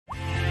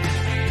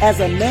As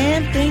a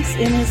man thinks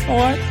in his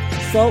heart,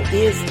 so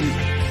is he.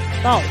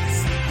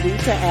 Thoughts lead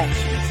to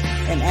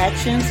actions, and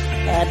actions,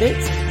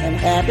 habits, and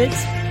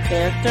habits,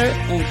 character,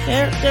 and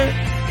character,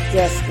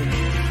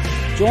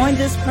 destiny. Join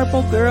this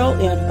purple girl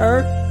in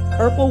her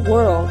purple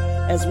world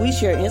as we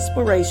share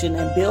inspiration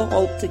and build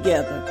hope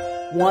together,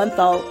 one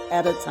thought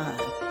at a time.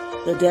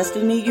 The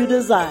destiny you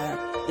desire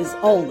is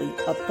only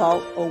a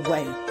thought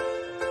away.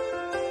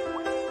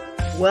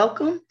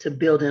 Welcome to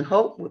Building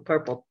Hope with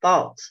Purple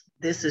Thoughts.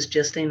 This is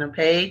Justina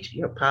Page,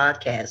 your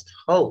podcast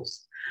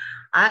host.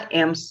 I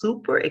am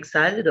super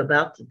excited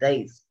about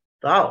today's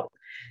thought.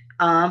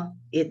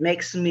 It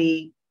makes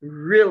me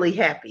really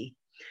happy,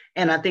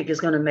 and I think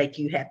it's going to make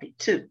you happy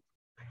too.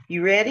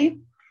 You ready?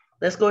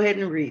 Let's go ahead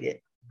and read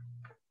it.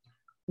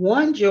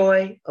 One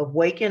joy of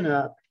waking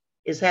up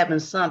is having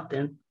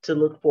something to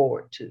look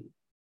forward to.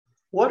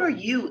 What are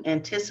you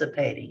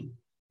anticipating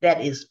that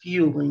is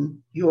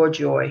fueling your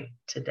joy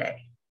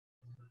today?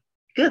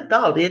 Good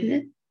thought, isn't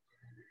it?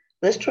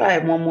 Let's try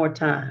it one more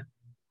time.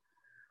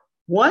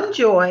 One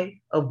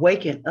joy of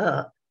waking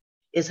up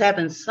is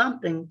having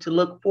something to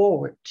look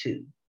forward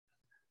to.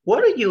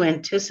 What are you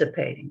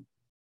anticipating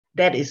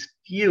that is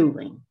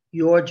fueling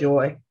your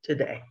joy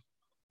today?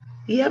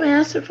 Do you have an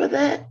answer for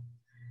that?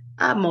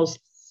 I most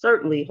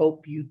certainly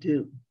hope you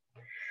do.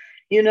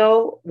 You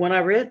know, when I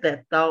read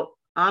that thought,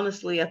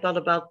 honestly, I thought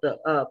about the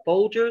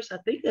Folgers. I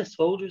think that's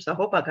Folgers. I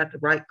hope I got the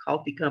right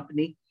coffee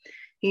company.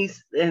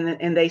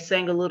 And they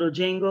sang a little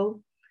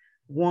jingle.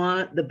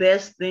 The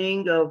best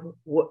thing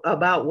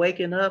about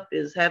waking up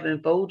is having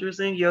Folgers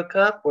in your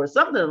cup or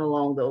something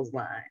along those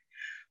lines.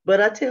 But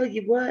I tell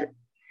you what,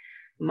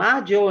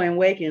 my joy in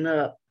waking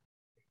up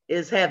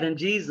is having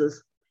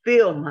Jesus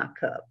fill my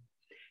cup.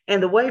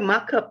 And the way my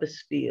cup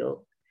is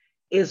filled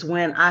is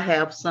when I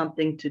have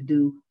something to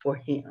do for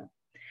him.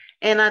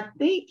 And I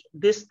think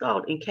this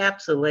thought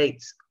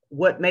encapsulates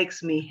what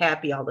makes me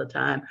happy all the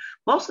time.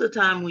 Most of the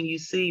time when you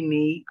see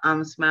me,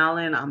 I'm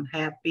smiling, I'm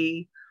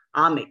happy,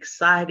 I'm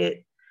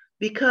excited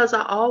because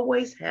I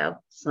always have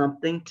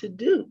something to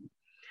do.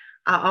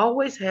 I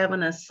always have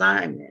an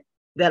assignment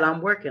that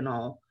I'm working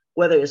on,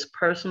 whether it's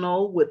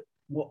personal with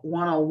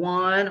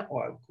one-on-one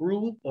or a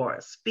group or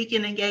a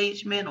speaking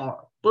engagement or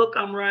a book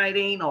I'm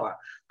writing or a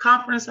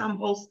conference I'm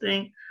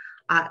hosting.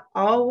 I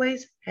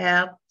always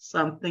have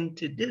something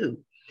to do.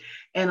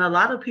 And a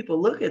lot of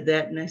people look at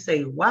that and they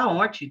say, wow,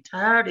 aren't you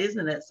tired?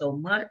 Isn't that so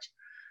much?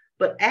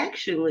 But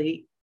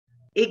actually,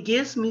 it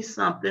gives me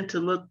something to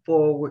look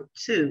forward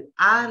to.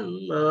 I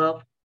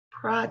love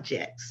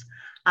projects.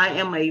 I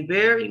am a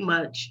very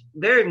much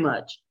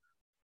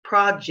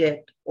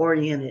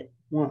project-oriented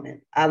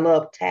woman. I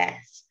love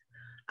tasks.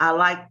 I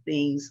like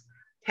things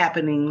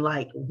happening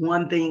like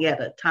one thing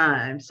at a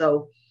time.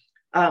 So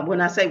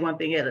when I say one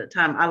thing at a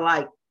time, I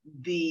like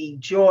the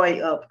joy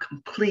of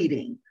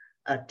completing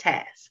a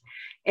task.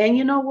 And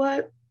you know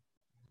what?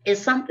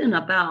 It's something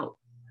about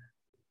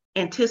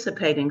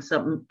anticipating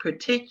something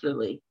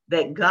particularly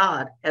that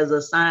God has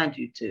assigned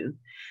you to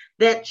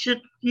that should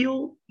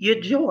fuel your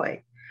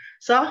joy.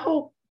 So I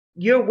hope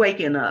you're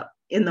waking up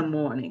in the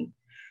morning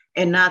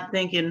and not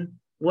thinking,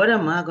 what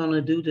am I going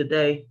to do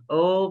today?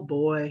 Oh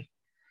boy,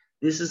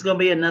 this is going to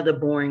be another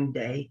boring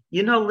day.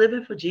 You know,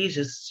 living for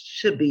Jesus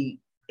should be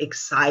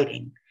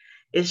exciting.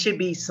 It should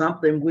be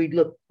something we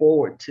look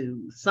forward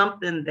to,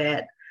 something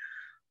that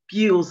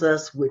fuels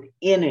us with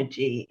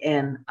energy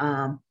and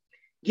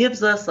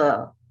gives us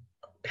a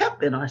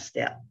pep in our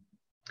step.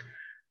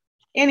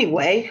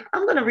 Anyway,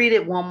 I'm going to read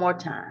it one more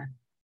time.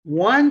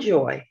 One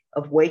joy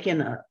of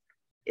waking up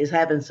is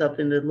having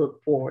something to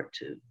look forward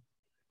to.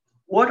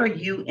 What are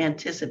you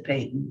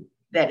anticipating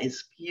that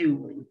is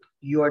fueling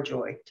your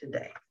joy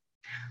today?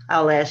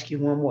 I'll ask you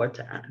one more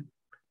time.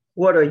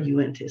 What are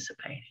you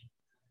anticipating?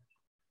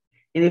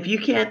 And if you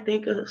can't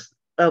think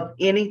of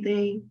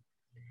anything,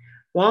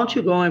 why don't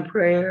you go in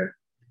prayer,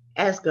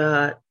 ask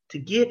God to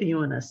give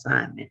you an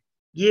assignment,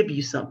 give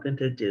you something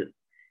to do.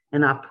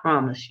 And I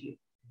promise you,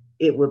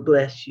 it will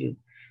bless you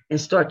and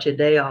start your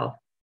day off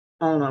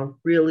on a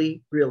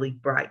really, really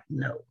bright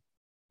note.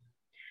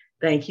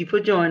 Thank you for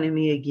joining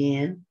me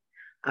again.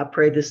 I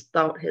pray this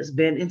thought has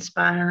been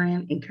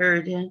inspiring,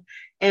 encouraging,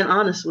 and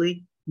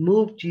honestly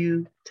moved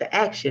you to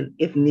action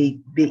if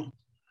need be.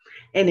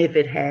 And if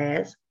it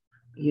has,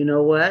 you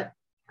know what?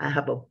 I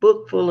have a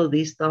book full of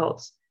these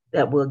thoughts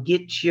that will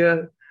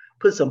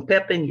put some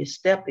pep in your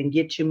step and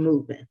get you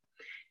moving.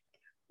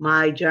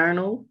 My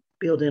journal,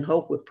 Building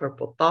Hope with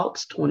Purple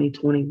Thoughts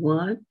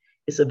 2021,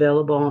 is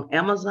available on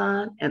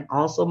Amazon and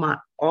also my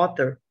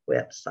author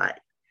website.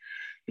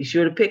 Be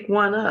sure to pick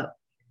one up,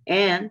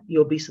 and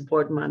you'll be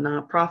supporting my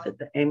nonprofit,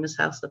 the Amos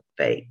House of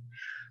Faith,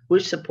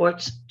 which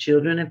supports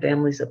children and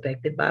families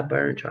affected by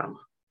burn trauma.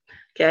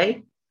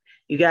 Okay?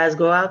 You guys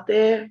go out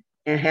there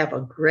and have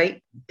a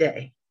great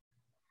day,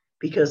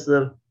 because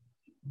the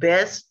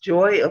best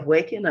joy of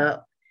waking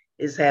up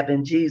is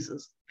having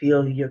Jesus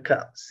fill your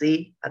cup.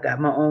 See, I got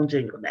my own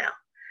jingle now.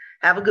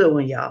 Have a good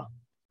one, y'all.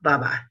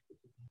 Bye-bye.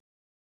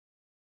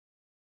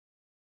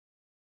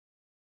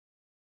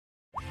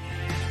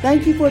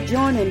 Thank you for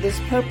joining this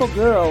purple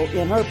girl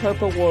in her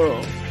purple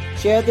world.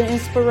 Share the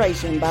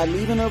inspiration by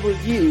leaving a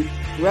review,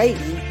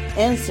 rating,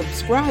 and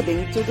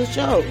subscribing to the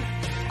show.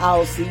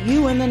 I'll see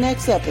you in the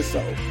next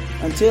episode.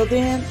 Until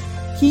then,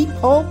 keep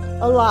hope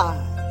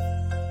alive.